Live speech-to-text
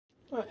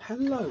Right,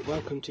 hello,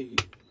 welcome to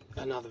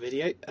another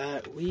video.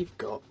 We've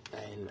got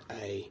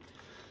a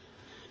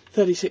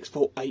 36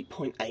 volt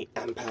 8.8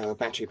 amp hour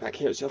battery pack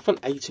here. It's off an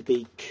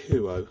A2B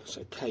KUO,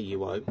 so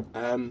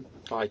KUO.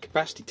 I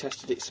capacity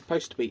tested it. It's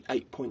supposed to be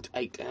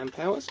 8.8 amp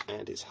hours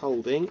and it's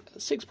holding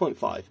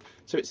 6.5.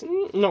 So it's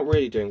not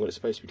really doing what it's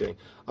supposed to be doing.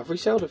 I've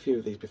resold a few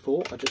of these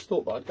before. I just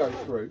thought that I'd go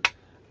through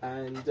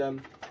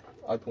and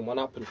open one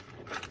up and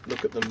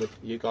look at them with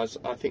you guys.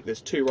 I think there's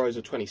 2 rows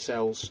of 20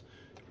 cells,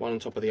 one on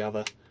top of the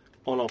other.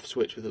 On-off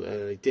switch with an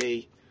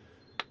LED,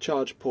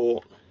 charge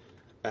port,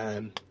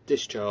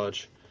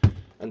 discharge,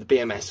 and the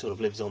BMS sort of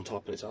lives on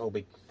top, and it's a whole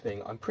big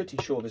thing. I'm pretty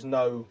sure there's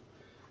no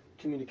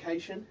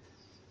communication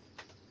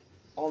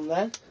on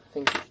there. I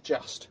think it's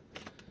just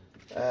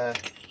on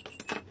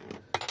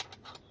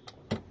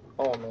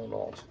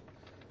or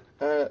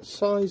not.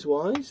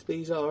 Size-wise,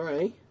 these are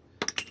they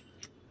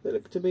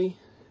look to be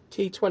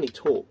T20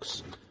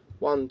 Torx.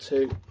 1,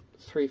 2,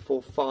 3,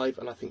 4, 5,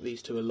 and I think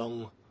these 2 are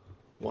long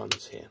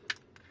ones here.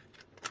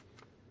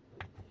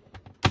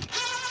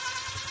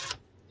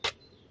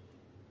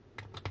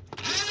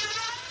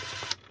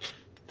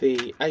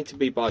 The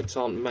A2B bikes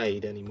aren't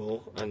made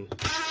anymore, and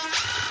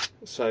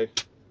so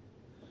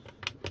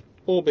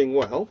all being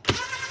well,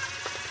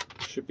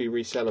 should be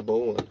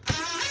resellable and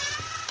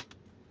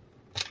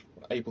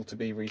able to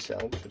be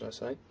resold, should I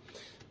say.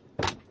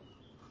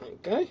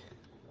 Okay.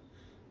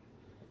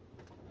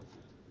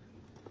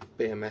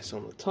 BMS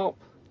on the top.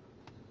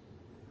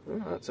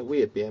 Oh, that's a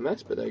weird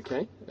BMS, but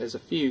okay. There's a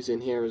fuse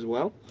in here as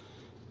well.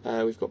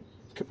 We've got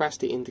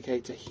capacity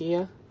indicator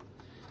here.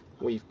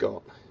 We've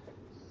got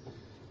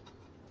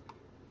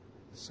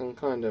some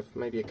kind of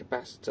maybe a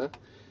capacitor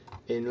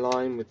in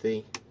line with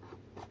the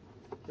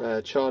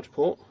charge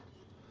port,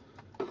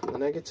 the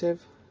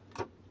negative.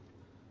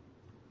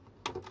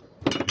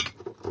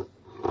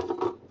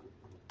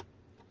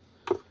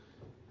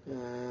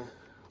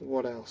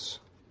 What else?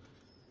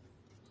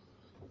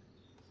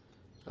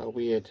 A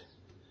weird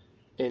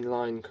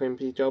inline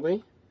crimpy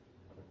jobby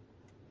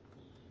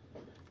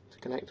to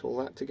connect all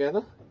that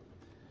together,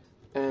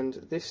 and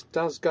this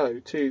does go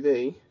to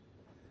the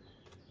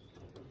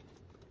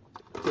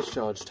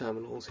discharge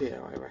terminals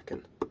here, I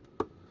reckon.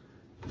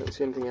 Don't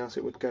see anything else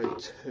it would go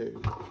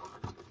to.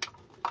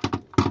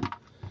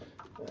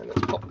 And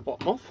let's pop the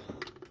bottom off.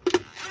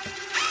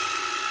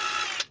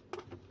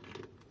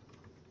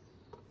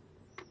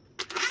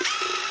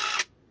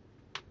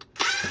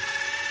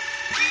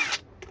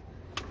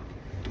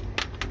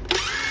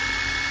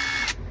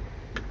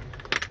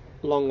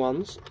 Long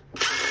ones,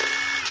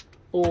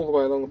 all the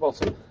way along the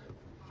bottom.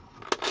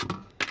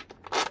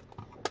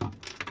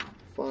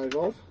 5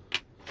 of.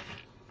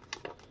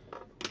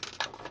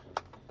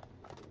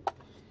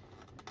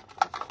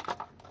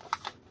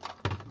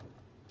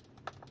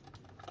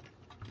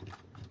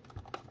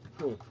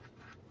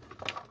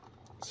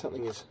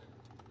 Something is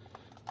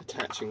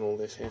attaching all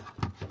this here.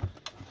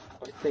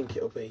 I think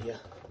it'll be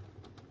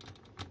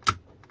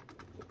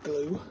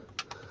glue.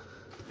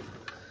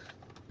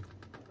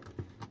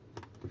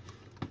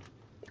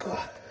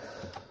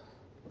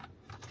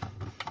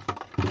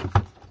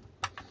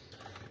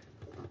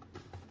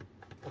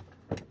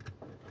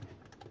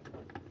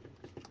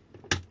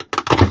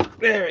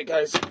 There it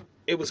goes.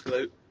 It was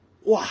glue.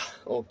 Wow,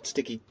 or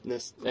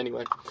stickiness.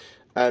 Anyway,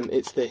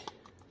 it's the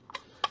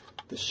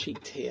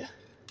sheet here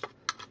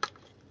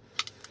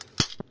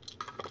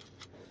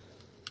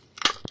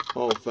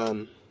of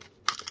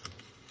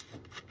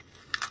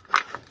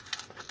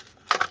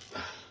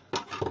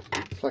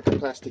it's like a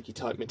plasticky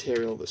type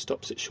material that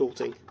stops it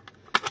shorting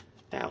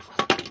out.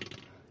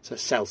 It's a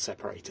cell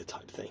separator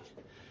type thing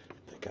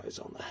that goes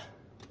on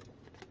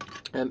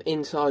there.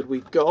 Inside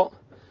we've got,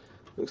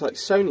 looks like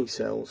Sony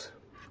cells,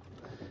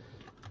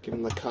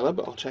 given the colour,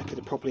 but I'll check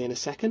it properly in a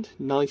second.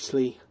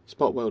 Nicely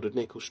spot welded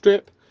nickel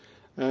strip.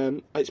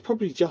 It's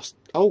probably just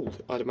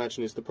old, I'd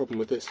imagine, is the problem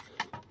with this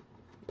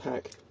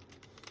pack.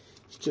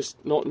 It's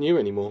just not new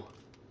anymore.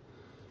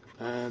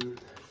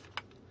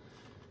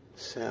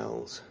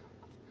 Cells.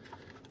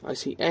 I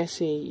see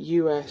SE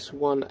US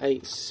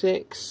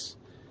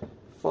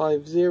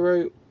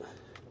 18650.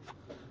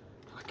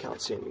 I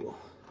can't see anymore.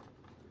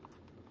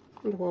 I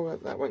wonder why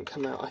that won't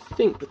come out. I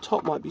think the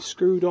top might be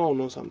screwed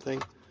on or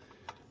something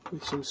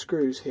with some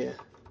screws here.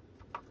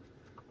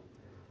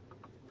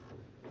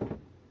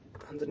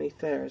 Underneath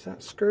there, is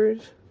that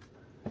screws?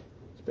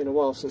 It's been a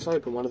while since I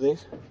opened one of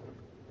these.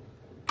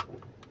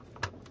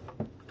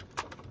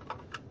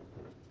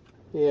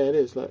 Yeah, it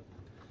is, look.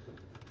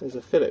 There's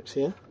a Phillips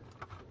here.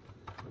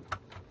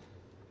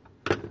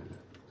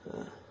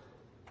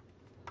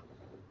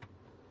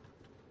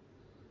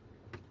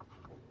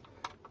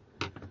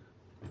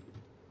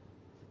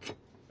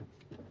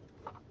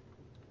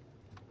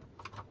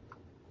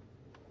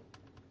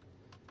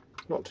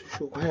 Not too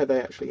sure where they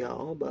actually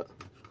are, but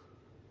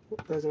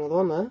there's another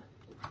one there.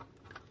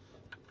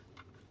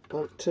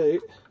 1,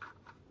 2,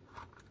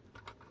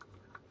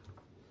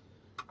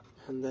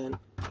 and then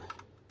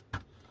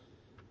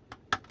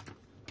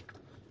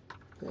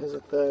there's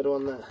a third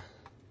one there.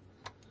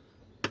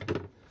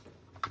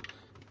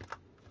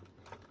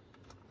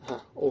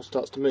 all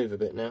starts to move a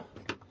bit now,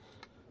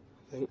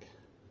 I think.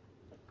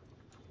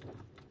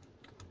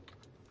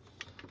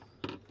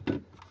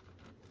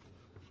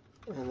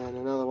 And then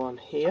another one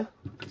here,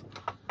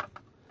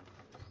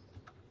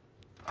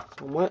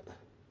 somewhere.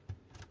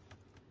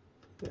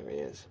 There he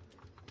is.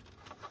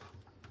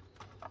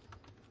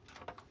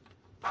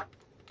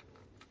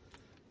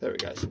 There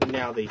it goes.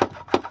 Now the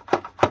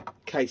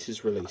case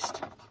is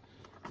released.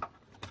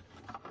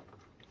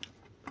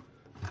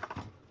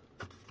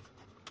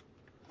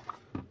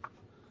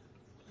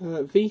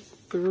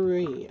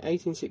 V3,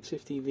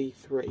 18650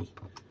 V3.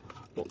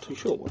 Not too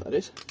sure what that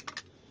is.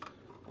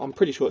 I'm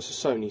pretty sure it's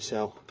a Sony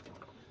cell,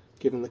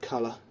 given the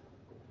colour.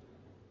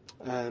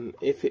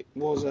 If it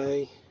was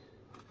a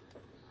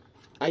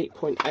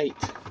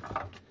 8.8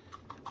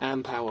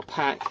 amp hour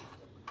pack,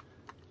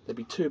 there'd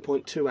be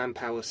 2.2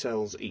 amp hour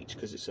cells each,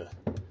 because it's a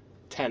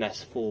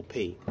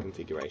 10S4P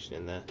configuration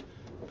in there.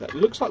 But it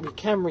looks like we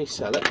can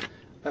resell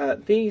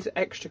it. These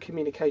extra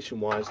communication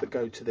wires that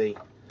go to the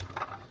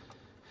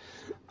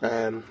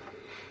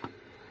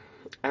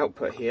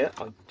output here,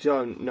 I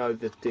don't know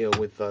the deal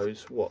with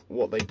those,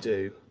 what they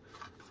do.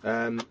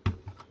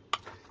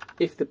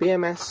 If the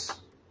BMS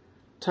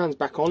turns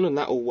back on and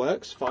that all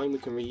works, fine, we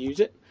can reuse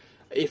it.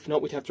 If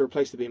not, we'd have to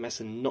replace the BMS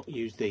and not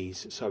use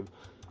these. So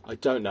I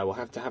don't know, we'll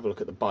have to have a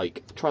look at the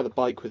bike, try the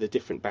bike with a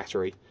different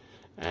battery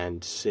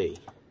and see.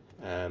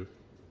 But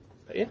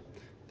yeah,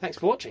 thanks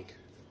for watching.